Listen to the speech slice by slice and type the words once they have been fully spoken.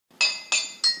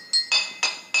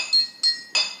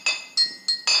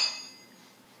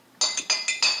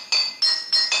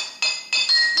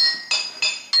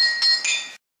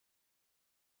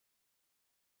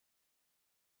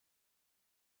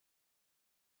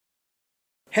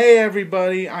Hey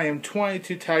everybody, I am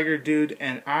 22 Tiger Dude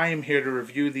and I am here to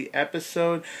review the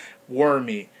episode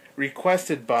Wormy,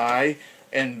 requested by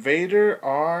Invader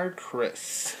R.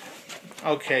 Chris.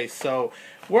 Okay, so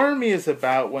Wormy is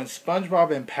about when SpongeBob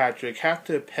and Patrick have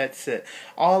to pet sit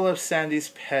all of Sandy's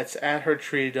pets at her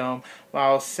tree dome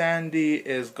while Sandy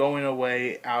is going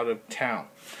away out of town.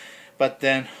 But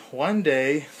then one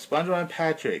day, SpongeBob and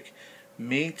Patrick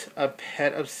meet a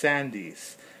pet of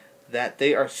Sandy's that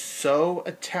they are so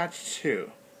attached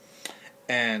to,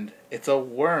 and it's a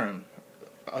worm.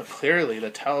 Clearly the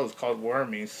title is called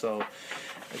Wormy, so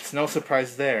it's no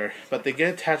surprise there, but they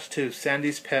get attached to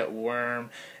Sandy's pet worm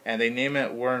and they name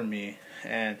it Wormy,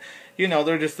 and you know,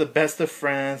 they're just the best of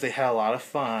friends. They had a lot of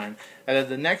fun, and then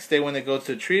the next day when they go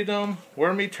to the tree dome,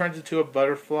 Wormy turns into a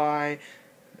butterfly,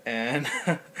 and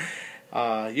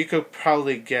you could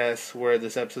probably guess where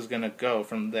this episode is going to go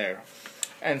from there.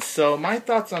 And so, my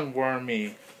thoughts on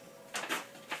Wormy.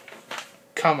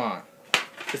 Come on.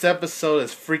 This episode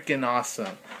is freaking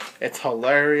awesome. It's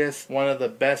hilarious. One of the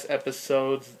best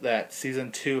episodes that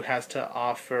Season 2 has to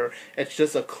offer. It's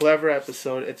just a clever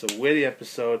episode. It's a witty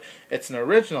episode. It's an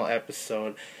original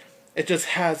episode. It just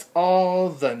has all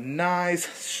the nice,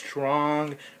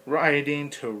 strong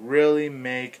writing to really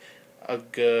make a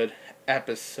good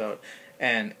episode.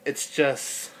 And it's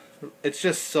just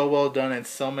so well done in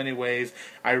so many ways.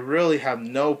 I really have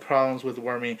no problems with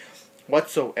Wormy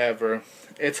whatsoever.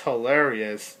 It's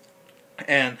hilarious.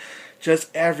 And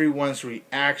just everyone's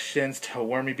reactions to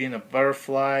Wormy being a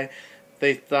butterfly.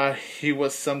 They thought he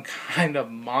was some kind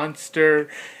of monster.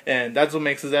 And that's what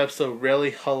makes this episode really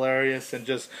hilarious and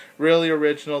just really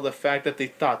original. The fact that they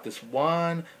thought this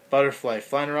one butterfly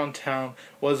flying around town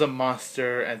was a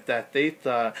monster and that they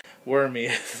thought Wormy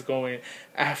is going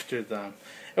after them.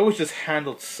 It was just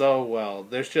handled so well.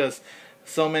 There's just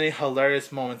so many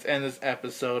hilarious moments in this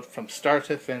episode from start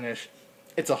to finish.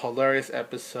 It's a hilarious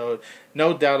episode,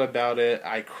 no doubt about it.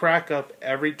 I crack up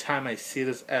every time I see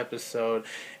this episode.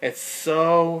 It's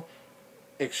so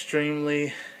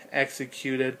extremely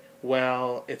executed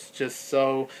well. It's just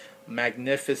so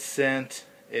magnificent.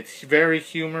 It's very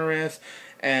humorous,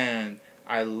 and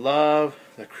I love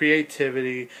the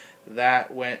creativity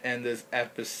that went in this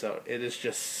episode. It is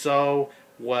just so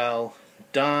well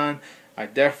done. I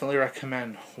definitely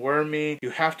recommend Wormy.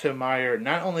 You have to admire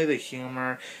not only the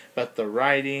humor, but the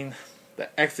writing, the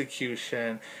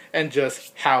execution, and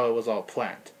just how it was all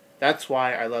planned. That's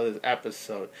why I love this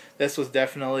episode. This was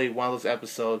definitely one of those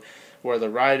episodes where the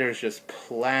writers just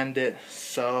planned it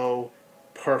so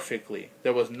perfectly.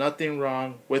 There was nothing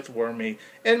wrong with Wormy,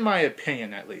 in my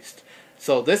opinion at least.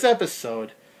 So this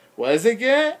episode, what does it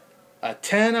get? A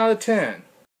 10 out of 10.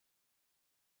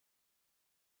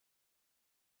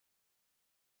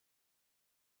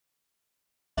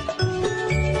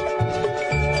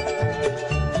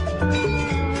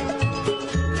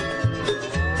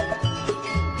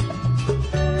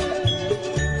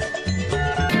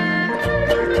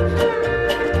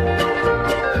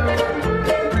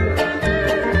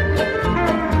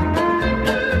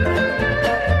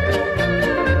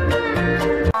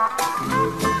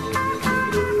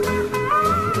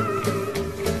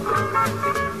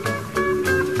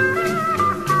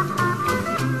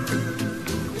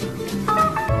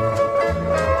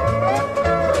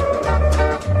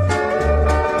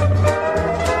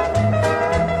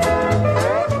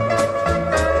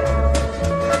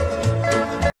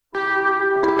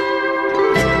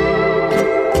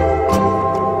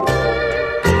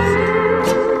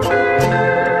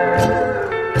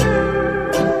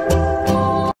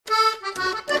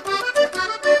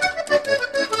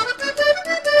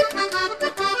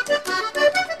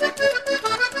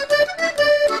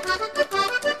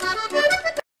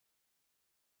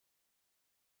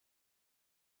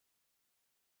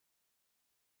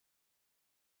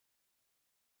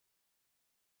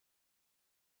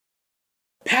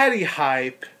 Patty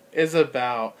hype is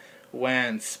about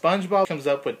when SpongeBob comes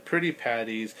up with pretty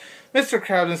patties. Mr.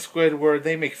 Krabs and Squidward,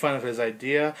 they make fun of his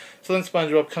idea. So then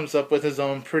SpongeBob comes up with his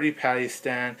own pretty patty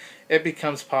stand. It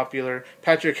becomes popular.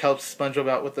 Patrick helps SpongeBob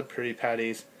out with the pretty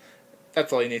patties.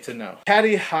 That's all you need to know.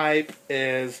 Patty hype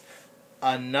is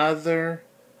another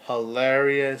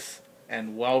hilarious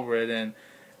and well-written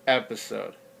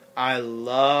episode. I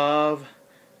love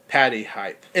Patty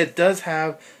hype. It does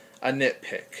have a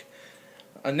nitpick.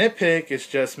 A nitpick is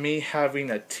just me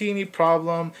having a teeny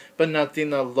problem, but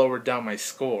nothing to lower down my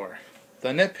score. The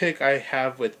nitpick I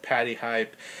have with Patty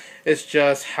hype is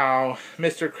just how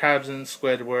Mr. Krabs and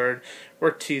Squidward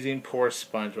were teasing poor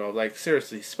SpongeBob. Like,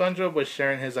 seriously, SpongeBob was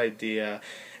sharing his idea,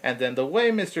 And then the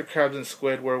way Mr. Krabs and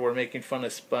Squidward were making fun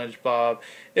of SpongeBob,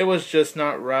 it was just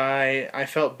not right. I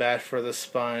felt bad for the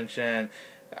sponge, and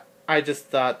I just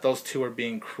thought those two were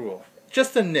being cruel.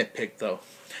 Just a nitpick though.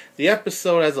 The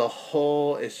episode as a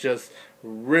whole is just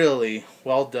really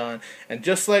well done, and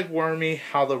just like Wormy,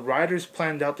 how the writers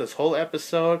planned out this whole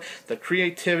episode, the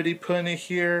creativity put in it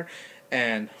here.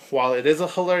 And while it is a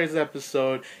hilarious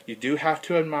episode, you do have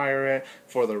to admire it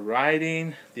for the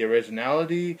writing, the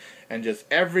originality, and just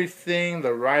everything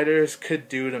the writers could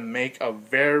do to make a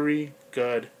very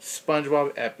good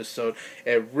SpongeBob episode.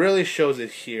 It really shows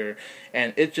it here,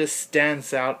 and it just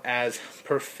stands out as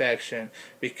perfection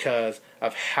because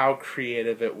of how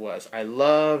creative it was. I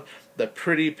love the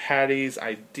Pretty Patties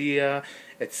idea.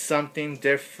 It's something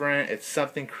different, it's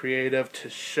something creative to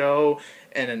show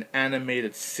in an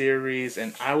animated series,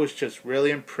 and I was just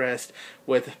really impressed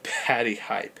with Patty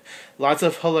hype. Lots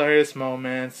of hilarious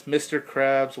moments. Mr.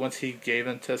 Krabs, once he gave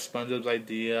into SpongeBob's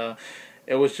idea,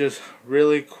 it was just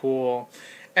really cool.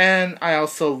 And I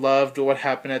also loved what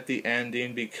happened at the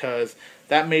ending because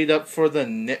that made up for the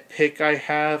nitpick I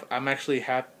have. I'm actually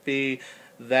happy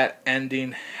that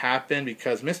ending happened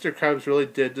because Mr. Krabs really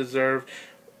did deserve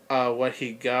what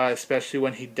he got, especially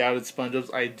when he doubted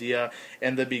SpongeBob's idea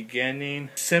in the beginning.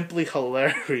 Simply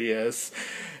hilarious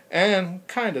and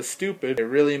kind of stupid. It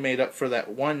really made up for that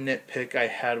one nitpick I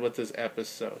had with this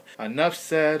episode. Enough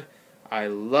said. I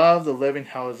love the Living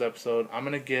Hells episode. I'm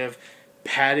going to give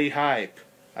Patty Hype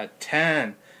a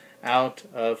 10 out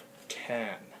of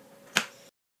 10.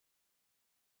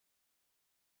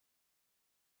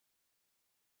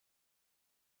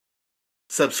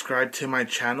 Subscribe to my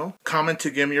channel. Comment to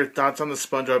give me your thoughts on the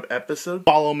SpongeBob episode.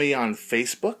 Follow me on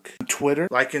Facebook, Twitter.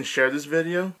 Like and share this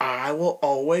video. I will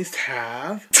always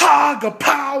have Tiger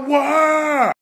Power!